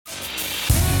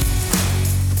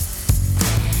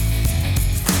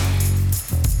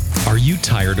you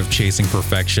tired of chasing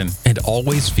perfection and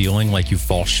always feeling like you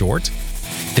fall short?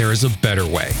 There is a better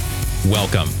way.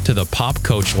 Welcome to the Pop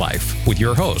Coach Life with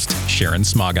your host, Sharon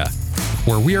Smaga,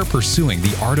 where we are pursuing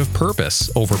the art of purpose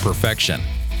over perfection.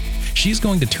 She's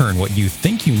going to turn what you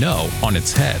think you know on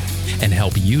its head and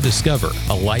help you discover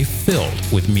a life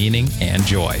filled with meaning and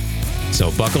joy.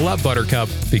 So buckle up, Buttercup,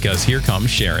 because here comes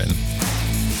Sharon.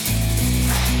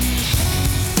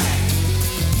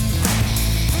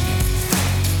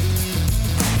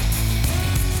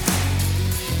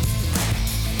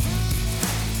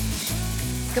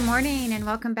 Good morning and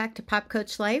welcome back to Pop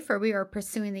Coach Life, where we are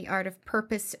pursuing the art of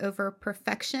purpose over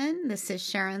perfection. This is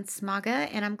Sharon Smaga,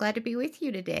 and I'm glad to be with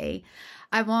you today.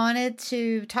 I wanted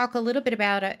to talk a little bit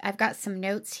about it. I've got some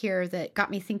notes here that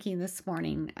got me thinking this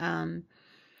morning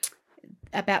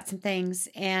about some things,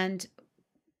 and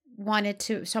so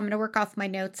I'm going to work off my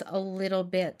notes a little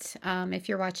bit. If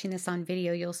you're watching this on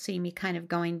video, you'll see me kind of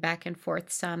going back and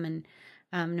forth some, and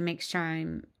to make sure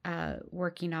I'm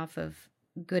working off of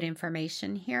good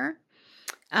information here.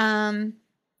 There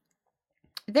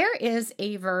is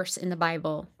a verse in the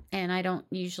Bible, and I don't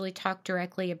usually talk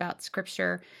directly about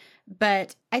scripture,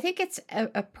 but I think it's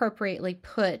appropriately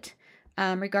put,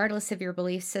 regardless of your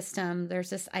belief system.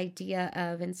 There's this idea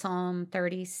of, in Psalm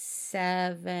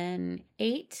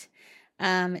 37:8,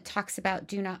 it talks about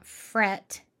do not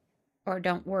fret or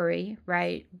don't worry,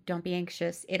 right? Don't be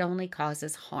anxious. It only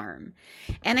causes harm.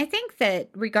 And I think that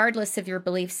regardless of your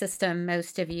belief system,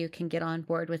 most of you can get on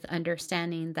board with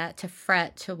understanding that to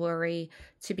fret, to worry,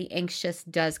 to be anxious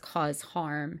does cause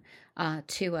harm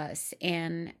to us.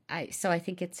 And so I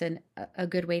think it's a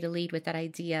good way to lead with that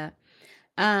idea.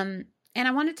 And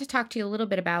I wanted to talk to you a little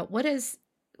bit about what's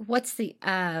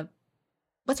our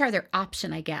other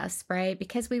option, I guess, right?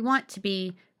 Because we want to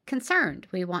be concerned.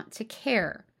 We want to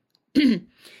care.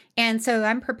 And so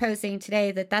I'm proposing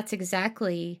today that that's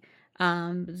exactly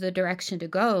the direction to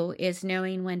go, is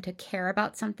knowing when to care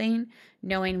about something,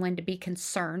 knowing when to be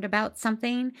concerned about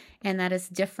something, and that is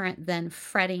different than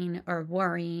fretting or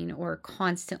worrying or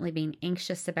constantly being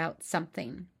anxious about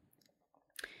something.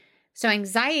 So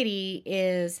anxiety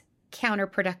is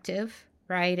counterproductive,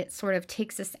 right? It sort of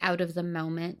takes us out of the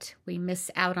moment. We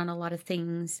miss out on a lot of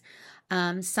things.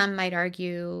 Some might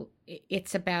argue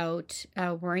it's about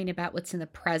worrying about what's in the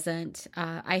present.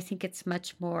 I think it's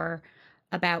much more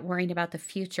about worrying about the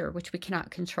future, which we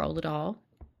cannot control at all.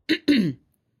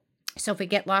 So if we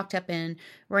get locked up in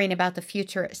worrying about the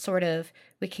future,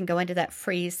 we can go into that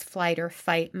freeze, flight, or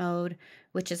fight mode,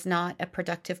 which is not a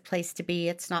productive place to be.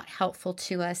 It's not helpful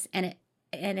to us, and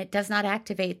it does not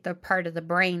activate the part of the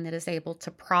brain that is able to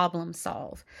problem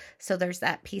solve. So there's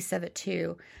that piece of it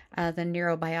too, the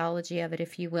neurobiology of it,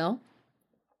 if you will.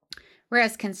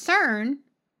 Whereas concern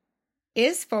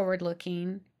is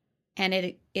forward-looking, and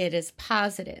it is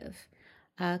positive.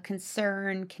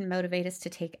 Concern can motivate us to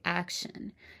take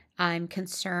action. I'm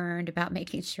concerned about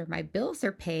making sure my bills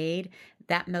are paid.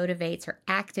 That motivates or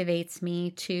activates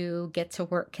me to get to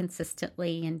work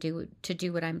consistently and do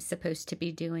what I'm supposed to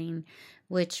be doing,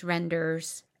 which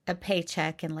renders a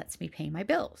paycheck and lets me pay my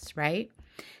bills, right?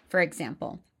 For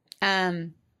example.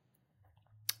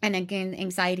 And again,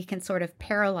 anxiety can sort of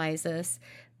paralyze us,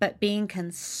 but being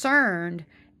concerned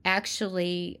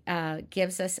actually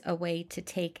gives us a way to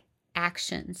take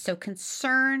action. So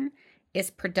concern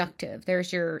is productive.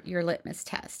 There's your litmus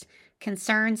test.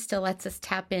 Concern still lets us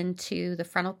tap into the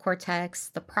frontal cortex,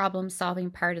 the problem-solving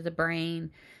part of the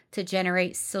brain, to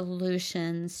generate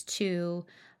solutions, to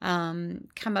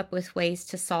come up with ways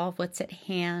to solve what's at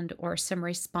hand or some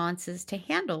responses to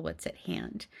handle what's at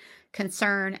hand.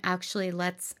 Concern actually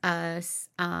lets us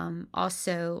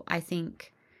also, I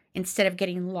think, instead of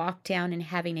getting locked down and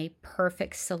having a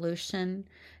perfect solution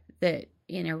that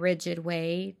in a rigid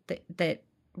way that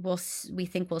we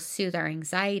think will soothe our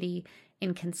anxiety,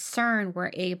 in concern,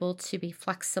 we're able to be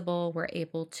flexible, we're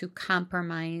able to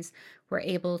compromise, we're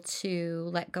able to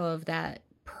let go of that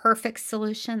perfect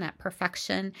solution, that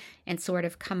perfection, and sort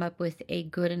of come up with a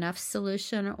good enough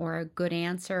solution or a good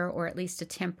answer, or at least a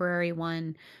temporary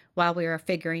one while we are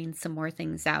figuring some more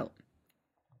things out.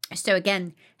 So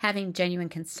again, having genuine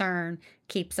concern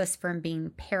keeps us from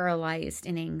being paralyzed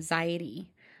in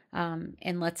anxiety,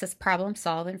 and lets us problem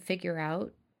solve and figure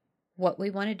out what we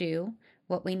want to do,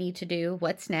 what we need to do,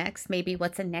 what's next, maybe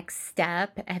what's a next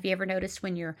step. Have you ever noticed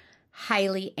when you're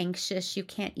highly anxious, you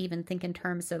can't even think in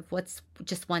terms of what's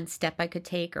just one step I could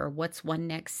take or what's one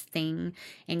next thing?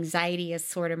 Anxiety is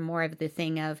sort of more of the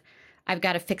thing of, I've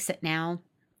got to fix it now.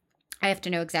 I have to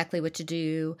know exactly what to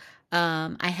do.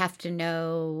 I have to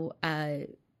know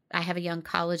I have a young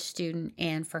college student,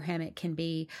 and for him, it can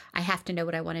be, I have to know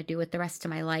what I want to do with the rest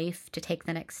of my life to take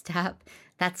the next step.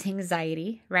 That's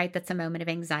anxiety, right? That's a moment of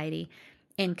anxiety.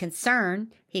 In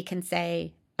concern, he can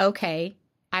say, okay,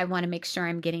 I want to make sure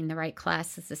I'm getting the right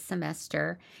classes this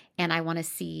semester. And I want to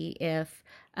see if,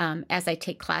 as I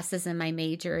take classes in my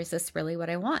major, is this really what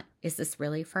I want? Is this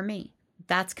really for me?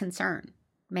 That's concern.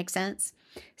 Make sense?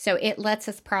 So it lets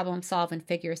us problem solve and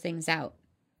figure things out.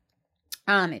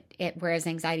 Whereas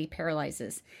anxiety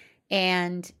paralyzes.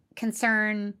 And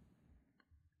concern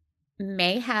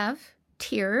may have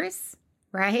tears,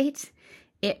 right?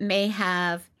 It may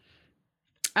have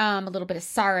a little bit of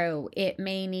sorrow. It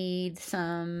may need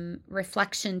some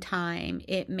reflection time.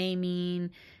 It may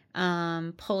mean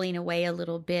pulling away a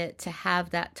little bit to have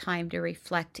that time to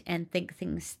reflect and think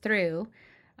things through,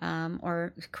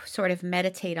 or sort of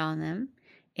meditate on them.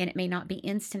 And it may not be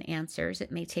instant answers.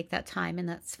 It may take that time, and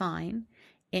that's fine.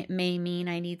 It may mean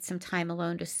I need some time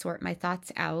alone to sort my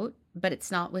thoughts out, but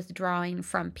it's not withdrawing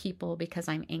from people because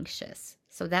I'm anxious.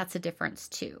 So that's a difference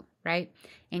too, right?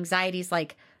 Anxiety is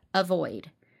like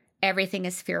avoid. Everything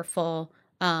is fearful.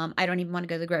 I don't even want to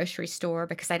go to the grocery store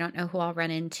because I don't know who I'll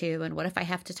run into. And what if I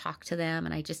have to talk to them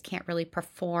and I just can't really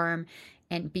perform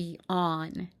and be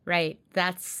on, right?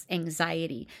 That's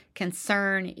anxiety.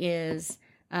 Concern is,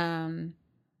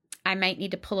 I might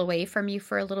need to pull away from you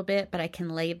for a little bit, but I can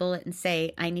label it and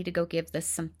say, I need to go give this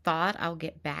some thought. I'll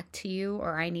get back to you,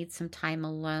 or I need some time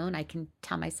alone. I can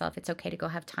tell myself it's okay to go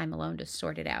have time alone to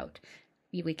sort it out.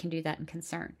 We can do that in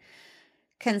concern.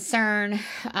 Concern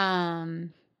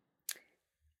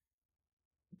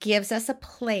gives us a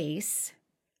place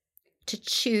to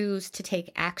choose to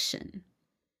take action.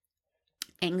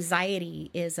 Anxiety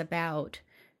is about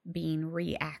being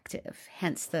reactive,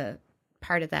 hence the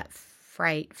part of that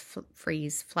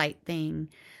freeze, flight thing.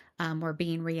 We're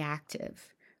being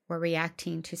reactive. We're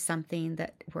reacting to something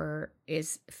that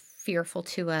is fearful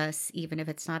to us, even if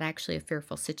it's not actually a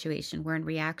fearful situation. We're in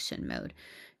reaction mode.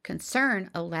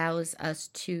 Concern allows us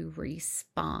to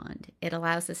respond. It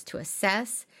allows us to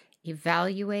assess,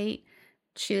 evaluate,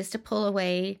 choose to pull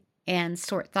away, and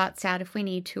sort thoughts out if we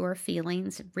need to, or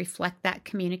feelings, reflect that,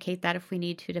 communicate that if we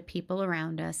need to people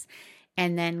around us,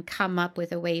 and then come up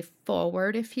with a way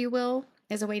forward, if you will,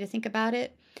 as a way to think about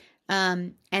it.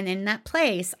 And in that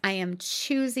place, I am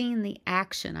choosing the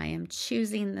action. I am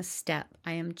choosing the step.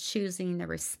 I am choosing the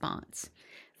response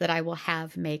that I will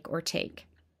have, make, or take.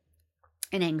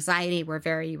 In anxiety, we're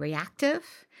very reactive,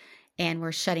 and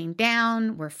we're shutting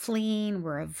down, we're fleeing,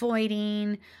 we're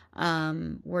avoiding,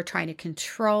 we're trying to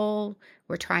control,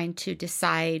 we're trying to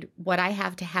decide what I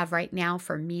have to have right now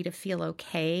for me to feel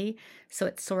okay. So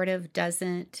it sort of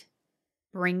doesn't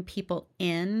bring people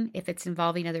in. If it's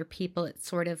involving other people, it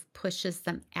sort of pushes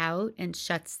them out and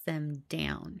shuts them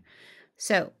down.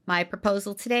 So my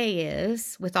proposal today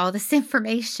is, with all this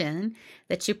information,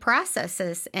 that you process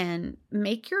this and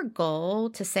make your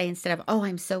goal to say, instead of, oh,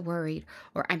 I'm so worried,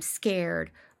 or I'm scared,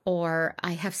 or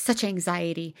I have such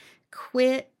anxiety,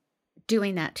 quit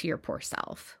doing that to your poor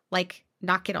self. Like,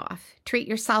 knock it off. Treat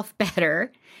yourself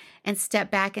better and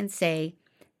step back and say,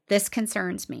 this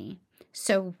concerns me.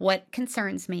 So what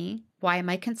concerns me? Why am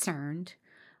I concerned?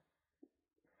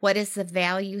 What is the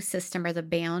value system or the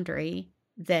boundary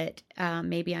that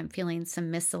maybe I'm feeling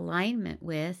some misalignment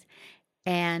with?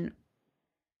 And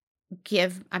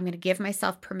I'm going to give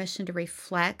myself permission to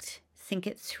reflect, think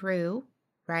it through,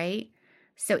 right?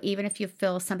 So even if you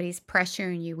feel somebody's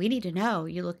pressuring you, we need to know.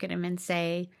 You look at them and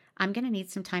say, I'm going to need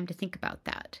some time to think about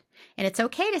that. And it's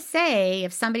okay to say,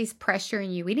 if somebody's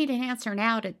pressuring you, we need an answer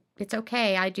now. It's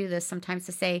okay. I do this sometimes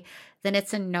to say, then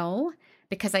it's a no,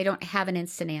 because I don't have an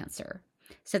instant answer.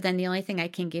 So then the only thing I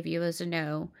can give you is a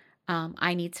no.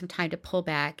 I need some time to pull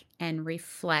back and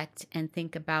reflect and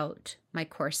think about my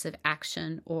course of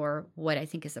action or what I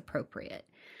think is appropriate.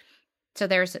 So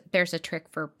there's a trick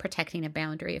for protecting a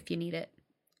boundary if you need it.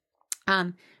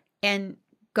 And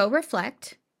go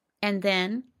reflect, and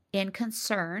then in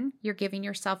concern, you're giving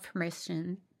yourself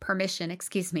permission,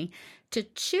 to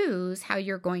choose how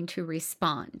you're going to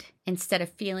respond instead of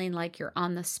feeling like you're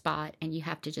on the spot and you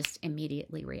have to just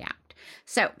immediately react.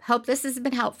 So hope this has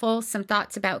been helpful. Some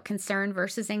thoughts about concern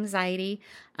versus anxiety.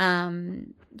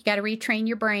 You got to retrain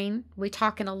your brain. We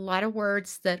talk in a lot of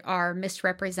words that are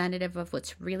misrepresentative of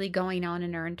what's really going on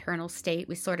in our internal state.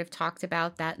 We sort of talked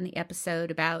about that in the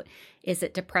episode about, is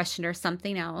it depression or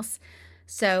something else?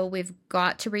 So we've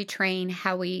got to retrain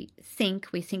how we think.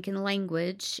 We think in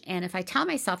language. And if I tell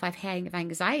myself I've had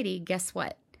anxiety, guess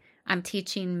what? I'm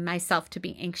teaching myself to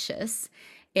be anxious.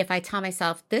 If I tell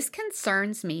myself, this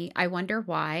concerns me, I wonder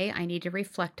why, I need to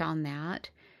reflect on that,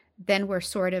 then we're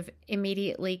sort of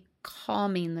immediately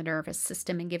calming the nervous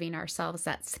system and giving ourselves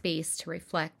that space to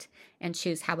reflect and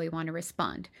choose how we want to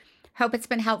respond. Hope it's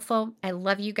been helpful. I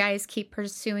love you guys. Keep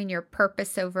pursuing your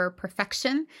purpose over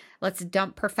perfection. Let's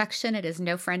dump perfection. It is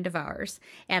no friend of ours.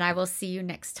 And I will see you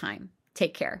next time.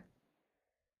 Take care.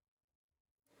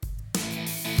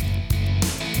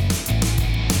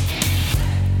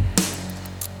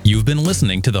 You've been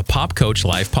listening to the Pop Coach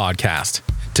Life podcast.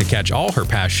 To catch all her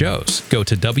past shows, go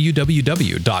to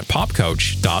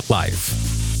www.popcoach.life.